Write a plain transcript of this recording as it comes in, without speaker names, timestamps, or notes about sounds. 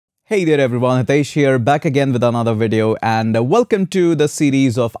Hey there everyone, Hitesh here, back again with another video, and welcome to the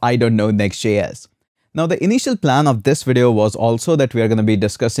series of I Don't Know Next.js. Now the initial plan of this video was also that we are going to be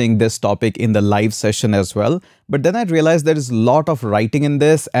discussing this topic in the live session as well, but then I realized there is a lot of writing in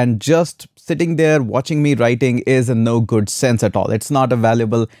this, and just sitting there watching me writing is no good sense at all. It's not a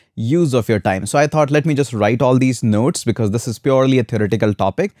valuable use of your time. So I thought, let me just write all these notes because this is purely a theoretical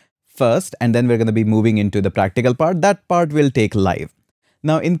topic first, and then we're going to be moving into the practical part. That part will take live.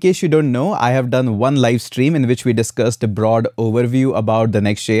 Now, in case you don't know, I have done one live stream in which we discussed a broad overview about the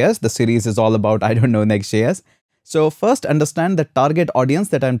Next.js. The series is all about I don't know Next.js. So first, understand the target audience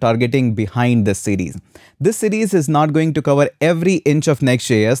that I'm targeting behind this series. This series is not going to cover every inch of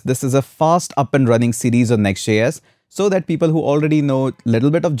Next.js. This is a fast up and running series on Next.js so that people who already know a little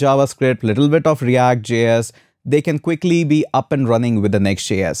bit of JavaScript, little bit of React.js, they can quickly be up and running with the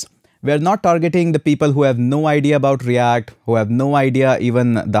Next.js. We're not targeting the people who have no idea about React, who have no idea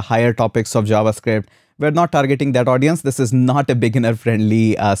even the higher topics of JavaScript. We're not targeting that audience. This is not a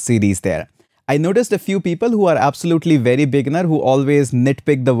beginner-friendly series there. I noticed a few people who are absolutely very beginner, who always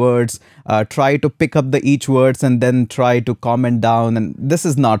nitpick the words, try to pick up the each words and then try to comment down, and this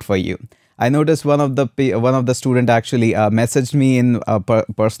is not for you. I noticed one of the student actually messaged me in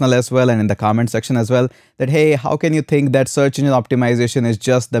personal as well and in the comment section as well that, hey, how can you think that search engine optimization is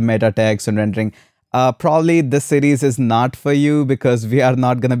just the meta text and rendering? Probably this series is not for you because we are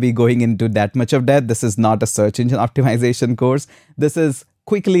not going to be going into that much of depth. This is not a search engine optimization course. This is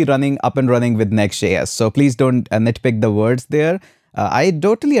quickly running up and running with Next.js. So please don't nitpick the words there. I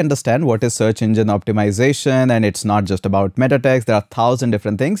totally understand what is search engine optimization, and it's not just about meta text. There are 1,000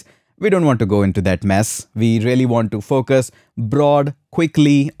 different things. We don't want to go into that mess. We really want to focus broad,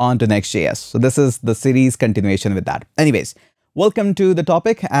 quickly onto Next.js. So this is the series continuation with that. Anyways, welcome to the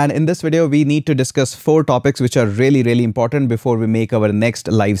topic. And in this video, we need to discuss 4 topics which are really important before we make our next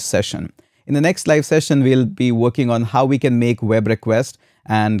live session. In the next live session, we'll be working on how we can make web requests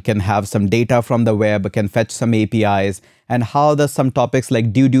and can have some data from the web, can fetch some APIs, and how some topics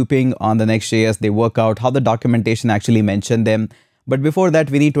like deduping on the Next.js, they work out, how the documentation actually mentioned them. But before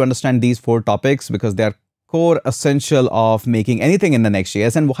that, we need to understand these 4 topics because they are core essential of making anything in the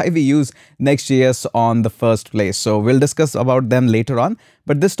Next.js and why we use Next.js on the first place. So we'll discuss about them later on,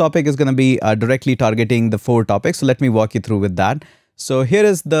 but this topic is going to be directly targeting the 4 topics. So let me walk you through with that. So here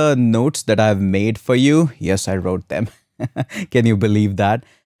is the notes that I've made for you. Yes, I wrote them. Can you believe that?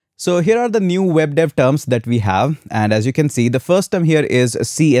 So here are the new web dev terms that we have. And as you can see, the first term here is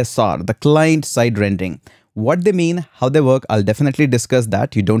CSR, the client-side rendering. What they mean, how they work, I'll definitely discuss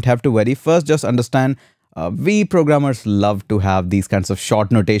that. You don't have to worry. First, just understand, we programmers love to have these kinds of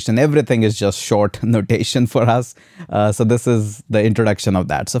short notation. Everything is just short notation for us. So this is the introduction of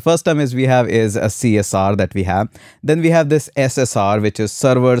that. So first term is a CSR that we have. Then we have this SSR, which is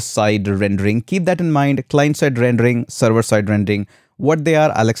server-side rendering. Keep that in mind, client-side rendering, server-side rendering. What they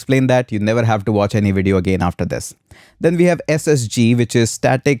are, I'll explain that. You never have to watch any video again after this. Then we have SSG, which is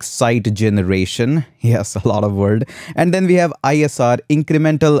static site generation. Yes, a lot of word. And then we have ISR,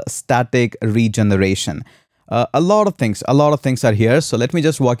 incremental static regeneration. A lot of things are here. So let me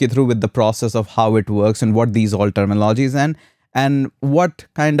just walk you through with the process of how it works and what these all terminologies and what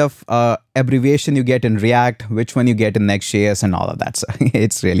kind of abbreviation you get in React, which one you get in Next.js and all of that. So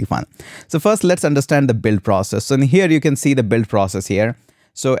it's really fun. So first, let's understand the build process. So in here, you can see the build process here.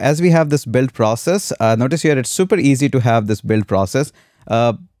 So as we have this build process, notice here, it's super easy to have this build process.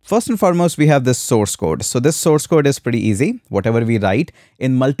 First and foremost, we have this source code. So this source code is pretty easy. Whatever we write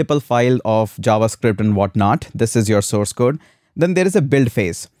in multiple file of JavaScript and whatnot, this is your source code. Then there is a build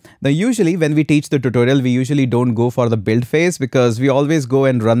phase. Now, usually when we teach the tutorial, we usually don't go for the build phase because we always go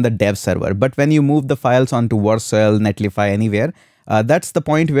and run the dev server. But when you move the files onto Vercel, Netlify, anywhere, that's the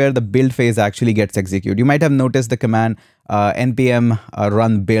point where the build phase actually gets executed. You might have noticed the command npm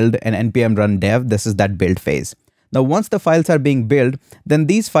run build and npm run dev. This is that build phase. Now, once the files are being built, then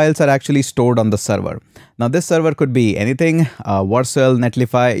these files are actually stored on the server. Now, this server could be anything, Vercel,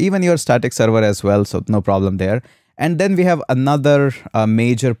 Netlify, even your static server as well. So no problem there. And then we have another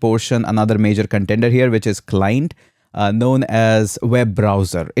major portion, another major contender here, which is client, known as web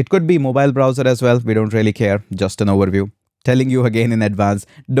browser. It could be mobile browser as well. We don't really care. Just an overview. Telling you again in advance,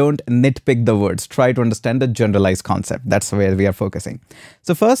 don't nitpick the words. Try to understand the generalized concept. That's where we are focusing.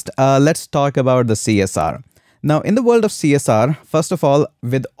 So first, let's talk about the CSR. Now, in the world of CSR, first of all,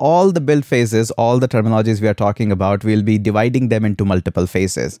 with all the build phases, all the terminologies we are talking about, we'll be dividing them into multiple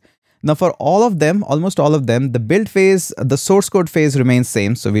phases. Now, for all of them, almost all of them, the build phase, the source code phase remains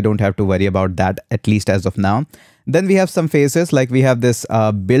same. So we don't have to worry about that, at least as of now. Then we have some phases, like we have this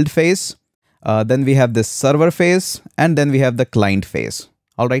build phase. Then we have this server phase, and then we have the client phase.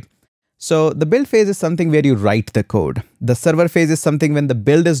 All right. So the build phase is something where you write the code. The server phase is something when the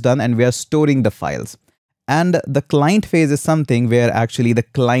build is done and we are storing the files. And the client phase is something where actually the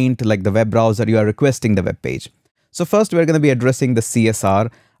client, like the web browser, you are requesting the web page. So first we're going to be addressing the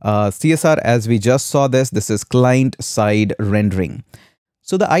CSR. CSR, as we just saw this is client-side rendering.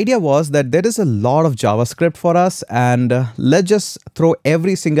 So the idea was that there is a lot of JavaScript for us, and let's just throw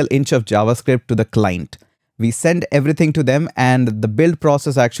every single inch of JavaScript to the client. We send everything to them, and the build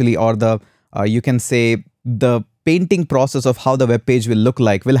process actually, or the you can say the painting process of how the web page will look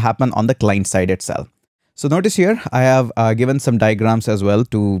like, will happen on the client side itself. So notice here, I have given some diagrams as well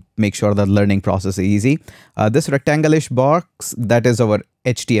to make sure the learning process is easy. This rectangle-ish box, that is our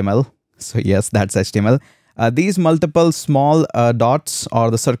HTML. So yes, that's HTML. These multiple small dots or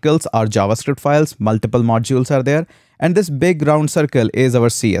the circles are JavaScript files. Multiple modules are there. And this big round circle is our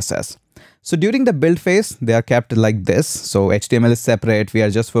CSS. So during the build phase, they are kept like this. So HTML is separate. We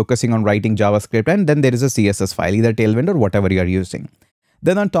are just focusing on writing JavaScript. And then there is a CSS file, either Tailwind or whatever you are using.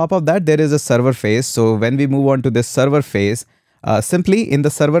 Then on top of that, there is a server phase. So when we move on to this server phase, simply in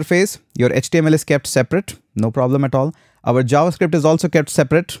the server phase, your HTML is kept separate. No problem at all. Our JavaScript is also kept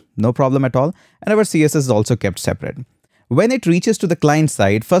separate. No problem at all. And our CSS is also kept separate. When it reaches to the client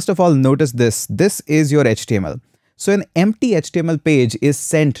side, first of all, notice this. This is your HTML. So an empty HTML page is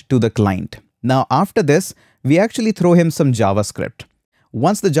sent to the client. Now, after this, we actually throw him some JavaScript.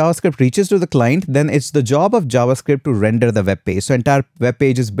 Once the JavaScript reaches to the client, then it's the job of JavaScript to render the web page. So entire web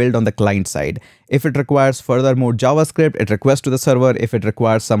page is built on the client side. If it requires further more JavaScript, it requests to the server. If it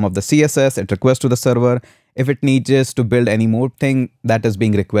requires some of the CSS, it requests to the server. If it needs to build any more thing, that is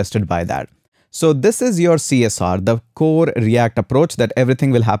being requested by that. So this is your CSR, the core React approach, that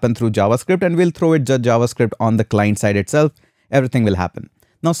everything will happen through JavaScript, and we'll throw it just JavaScript on the client side itself. Everything will happen.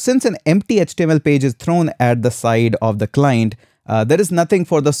 Now, since an empty HTML page is thrown at the side of the client, there is nothing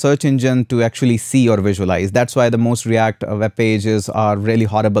for the search engine to actually see or visualize. That's why the most React web pages are really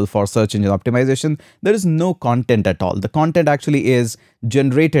horrible for search engine optimization. There is no content at all. The content actually is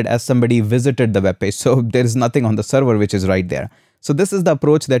generated as somebody visited the web page. So there is nothing on the server which is right there. So this is the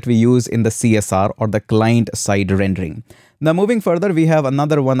approach that we use in the CSR, or the client side rendering. Now moving further, we have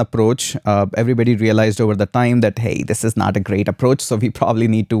another one approach. Everybody realized over the time that, hey, this is not a great approach. So we probably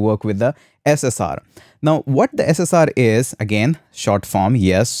need to work with the SSR. Now what the SSR is, again, short form,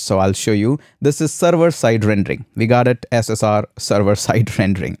 yes. So I'll show you. This is server side rendering. We got it, SSR, server side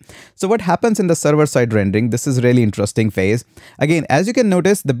rendering. So what happens in the server side rendering? This is really interesting phase. Again, as you can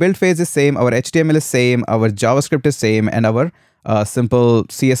notice, the build phase is same, our HTML is same, our JavaScript is same, and our simple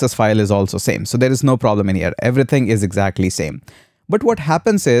CSS file is also same. So there is no problem in here. Everything is exactly same. But what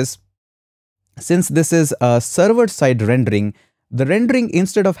happens is, since this is a server side rendering, the rendering,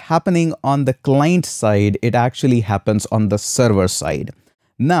 instead of happening on the client side, it actually happens on the server side.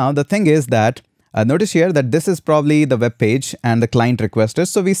 Now, the thing is that, notice here that this is probably the web page and the client requested.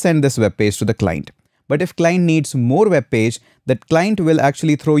 So we send this web page to the client. But if client needs more web page, that client will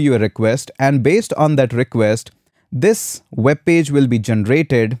actually throw you a request. And based on that request, this web page will be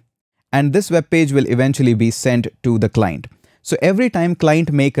generated, and this web page will eventually be sent to the client. So every time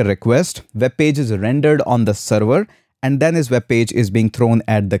client make a request, web page is rendered on the server, and then his web page is being thrown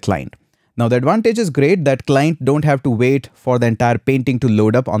at the client. Now the advantage is great that client don't have to wait for the entire painting to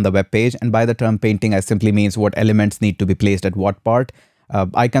load up on the web page. And by the term painting, I simply means what elements need to be placed at what part.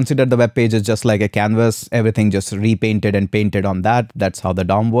 I consider the web page as just like a canvas, everything just repainted and painted on that. That's how the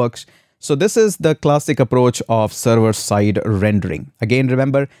DOM works. So this is the classic approach of server-side rendering. Again,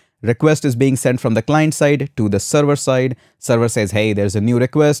 remember, request is being sent from the client side to the server side. Server says, hey, there's a new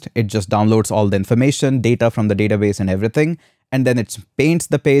request. It just downloads all the information, data from the database and everything. And then it paints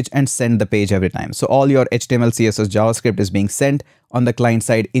the page and sends the page every time. So all your HTML, CSS, JavaScript is being sent on the client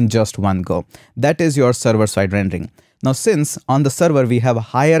side in just one go. That is your server-side rendering. Now, since on the server we have a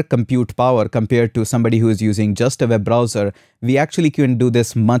higher compute power compared to somebody who is using just a web browser, we actually can do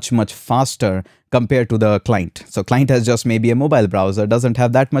this much, much faster compared to the client. So client has just maybe a mobile browser, doesn't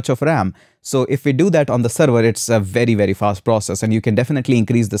have that much of RAM. So if we do that on the server, it's a very, very fast process, and you can definitely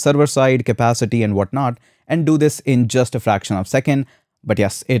increase the server side capacity and whatnot, and do this in just a fraction of a second. But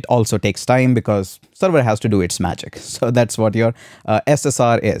yes, it also takes time because server has to do its magic. So that's what your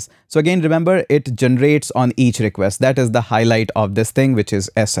SSR is. So again, remember, it generates on each request. That is the highlight of this thing, which is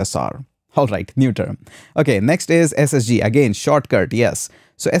SSR. All right, new term. Okay, next is SSG. Again, shortcut, yes.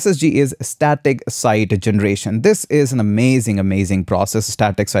 So SSG is static site generation. This is an amazing, amazing process,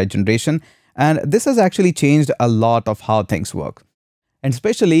 static site generation. And this has actually changed a lot of how things work. And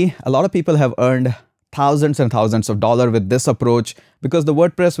especially, a lot of people have earned thousands and thousands of dollars with this approach because the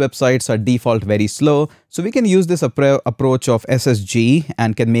WordPress websites are default very slow. So we can use this approach of SSG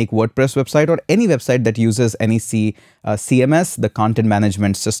and can make WordPress website or any website that uses any CMS, the content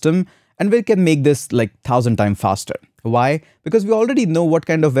management system, and we can make this like 1,000 times faster. Why? Because we already know what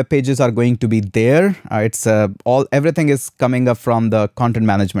kind of web pages are going to be there. Everything is coming up from the content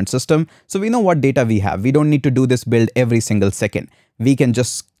management system. So we know what data we have. We don't need to do this build every single second. We can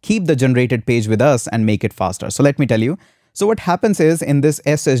just keep the generated page with us and make it faster. So let me tell you. So what happens is in this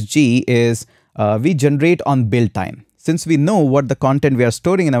SSG is we generate on build time. Since we know what the content we are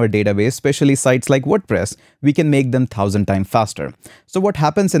storing in our database, especially sites like WordPress, we can make them 1,000 times faster. So what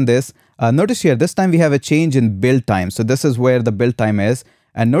happens in this, notice here, this time we have a change in build time. So this is where the build time is.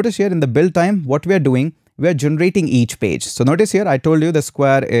 And notice here in the build time, what we are doing, we are generating each page. So notice here, I told you the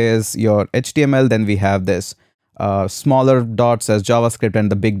square is your HTML. Then we have this smaller dots as JavaScript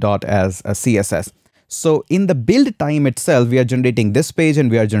and the big dot as a CSS. So in the build time itself, we are generating this page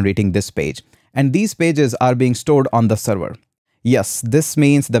and we are generating this page. And these pages are being stored on the server. Yes, this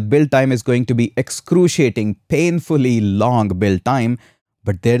means the build time is going to be excruciating, painfully long build time.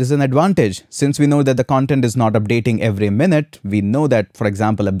 But there is an advantage. Since we know that the content is not updating every minute, we know that, for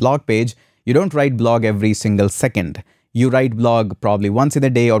example, a blog page, you don't write blog every single second. You write blog probably once in a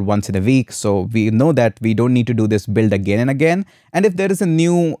day or once in a week. So we know that we don't need to do this build again and again. And if there is a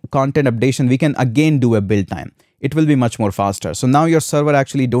new content updation, we can again do a build time. It will be much more faster. So now your server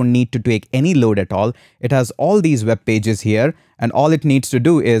actually don't need to take any load at all. It has all these web pages here, and all it needs to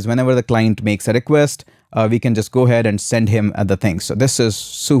do is whenever the client makes a request, we can just go ahead and send him the thing. So this is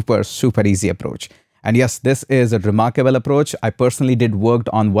super easy approach. And yes, this is a remarkable approach. I personally did worked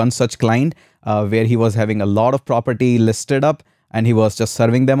on one such client where he was having a lot of property listed up and he was just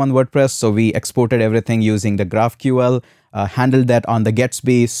serving them on WordPress. So we exported everything using the GraphQL, handled that on the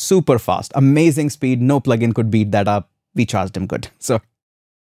Gatsby, super fast, amazing speed. No plugin could beat that up. We charged him good. So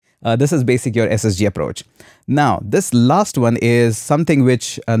this is basic your SSG approach. Now, this last one is something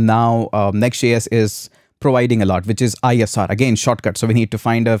which now Next.js is providing a lot, which is ISR. Again, shortcut. So we need to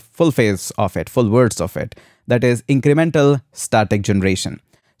find a full phase of it, full words of it. That is incremental static generation.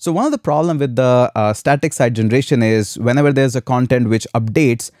 So one of the problem with the static site generation is whenever there's a content which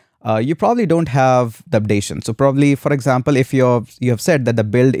updates, you probably don't have the updation. So probably, for example, if you have said that the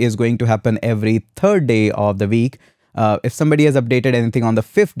build is going to happen every third day of the week, if somebody has updated anything on the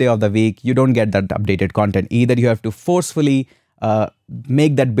 5th day of the week, you don't get that updated content. Either you have to forcefully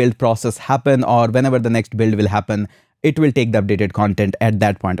make that build process happen, or whenever the next build will happen, it will take the updated content at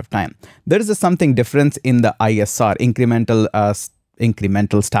that point of time. There is something difference in the ISR,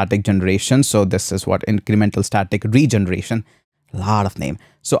 incremental static generation. So this is what incremental static regeneration, lot of name.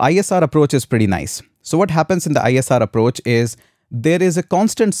 So ISR approach is pretty nice. So what happens in the ISR approach is there is a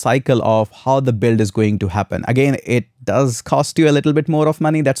constant cycle of how the build is going to happen. Again, it does cost you a little bit more of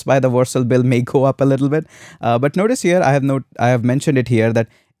money. That's why the Vercel bill may go up a little bit. But notice here, I have mentioned it here that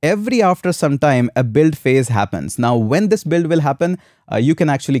after some time, a build phase happens. Now, when this build will happen, you can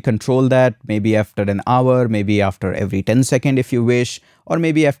actually control that maybe after an hour, maybe after every 10 seconds if you wish, or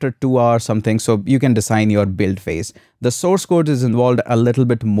maybe after 2 hours something. So you can design your build phase. The source code is involved a little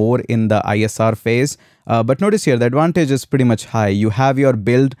bit more in the ISR phase. But notice here, the advantage is pretty much high. You have your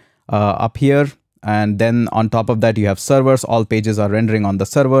build up here, and then on top of that, you have servers. All pages are rendering on the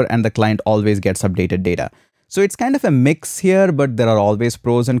server, and the client always gets updated data. So it's kind of a mix here, but there are always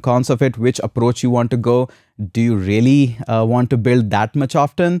pros and cons of it. Which approach you want to go? Do you really want to build that much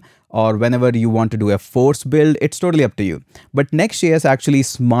often? Or whenever you want to do a force build, it's totally up to you. But Next.js actually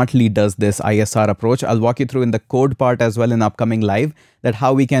smartly does this ISR approach. I'll walk you through in the code part as well in upcoming live, that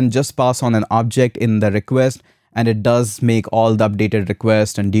how we can just pass on an object in the request, and it does make all the updated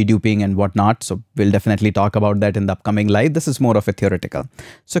requests and deduping and whatnot. So we'll definitely talk about that in the upcoming live. This is more of a theoretical.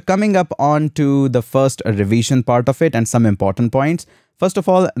 So coming up on to the first revision part of it and some important points. First of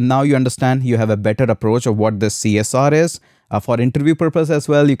all, now you understand you have a better approach of what this CSR is. For interview purpose as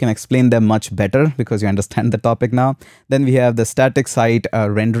well, you can explain them much better because you understand the topic now. Then we have the static site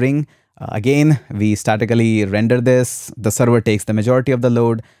rendering. Again, we statically render this. The server takes the majority of the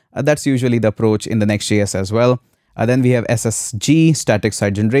load. That's usually the approach in the Next.js as well. Then we have SSG, static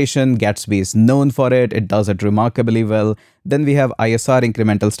site generation. Gatsby is known for it. It does it remarkably well. Then we have ISR,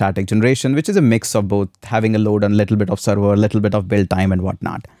 incremental static generation, which is a mix of both, having a load on a little bit of server, a little bit of build time and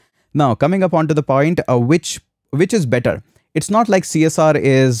whatnot. Now, coming up onto the point, which is better? It's not like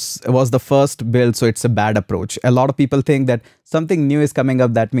CSR was the first build, so it's a bad approach. A lot of people think that something new is coming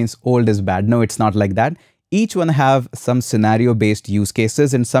up, that means old is bad. No, it's not like that. Each one have some scenario-based use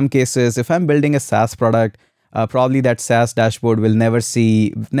cases. In some cases, if I'm building a SaaS product, probably that SaaS dashboard will never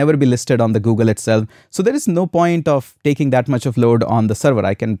be listed on the Google itself. So there is no point of taking that much of load on the server.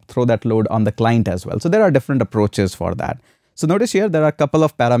 I can throw that load on the client as well. So there are different approaches for that. So notice here, there are a couple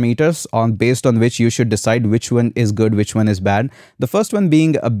of parameters based on which you should decide which one is good, which one is bad. The first one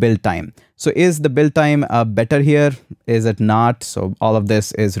being a build time. So is the build time better here? Is it not? So all of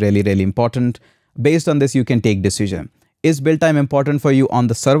this is really, really important. Based on this, you can take decision. Is build time important for you on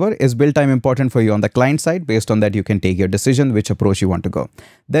the server? Is build time important for you on the client side? Based on that, you can take your decision, which approach you want to go.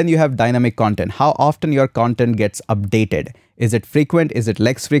 Then you have dynamic content. How often your content gets updated? Is it frequent? Is it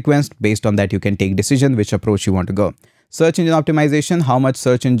less frequent? Based on that, you can take decision, which approach you want to go. Search engine optimization, how much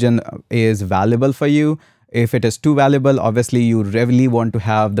search engine is valuable for you. If it is too valuable, obviously you really want to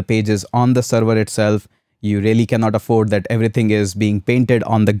have the pages on the server itself. You really cannot afford that everything is being painted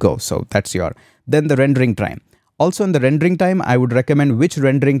on the go. So that's your. Then the rendering time. Also in the rendering time, I would recommend which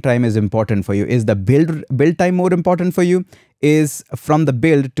rendering time is important for you. Is the build time more important for you? Is from the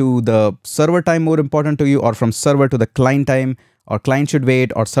build to the server time more important to you, or from server to the client time? Or client should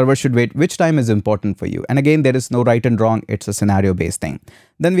wait or server should wait? Which time is important for you? And again, there is no right and wrong. It's a scenario based thing.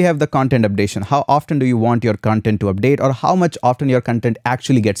 Then we have the content updation. How often do you want your content to update, or how much often your content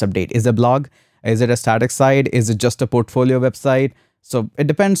actually gets updated? Is it a blog? Is it a static site? Is it just a portfolio website? So it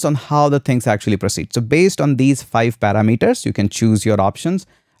depends on how the things actually proceed. So based on these 5 parameters, you can choose your options.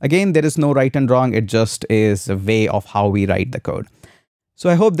 Again, there is no right and wrong. It just is a way of how we write the code. So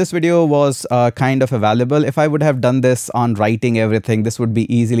I hope this video was kind of valuable. If I would have done this on writing everything, this would be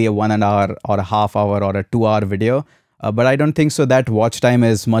easily a 1 hour or a half hour or a 2-hour video. But I don't think so that watch time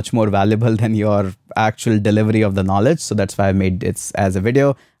is much more valuable than your actual delivery of the knowledge. So that's why I made it as a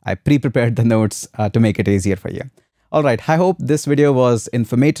video. I pre-prepared the notes to make it easier for you. All right, I hope this video was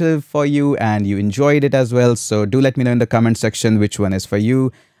informative for you and you enjoyed it as well. So do let me know in the comment section which one is for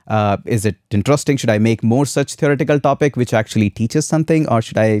you. Is it interesting? Should I make more such theoretical topic which actually teaches something, or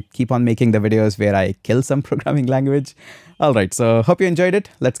should I keep on making the videos where I kill some programming language? All right, so hope you enjoyed it.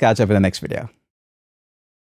 Let's catch up in the next video.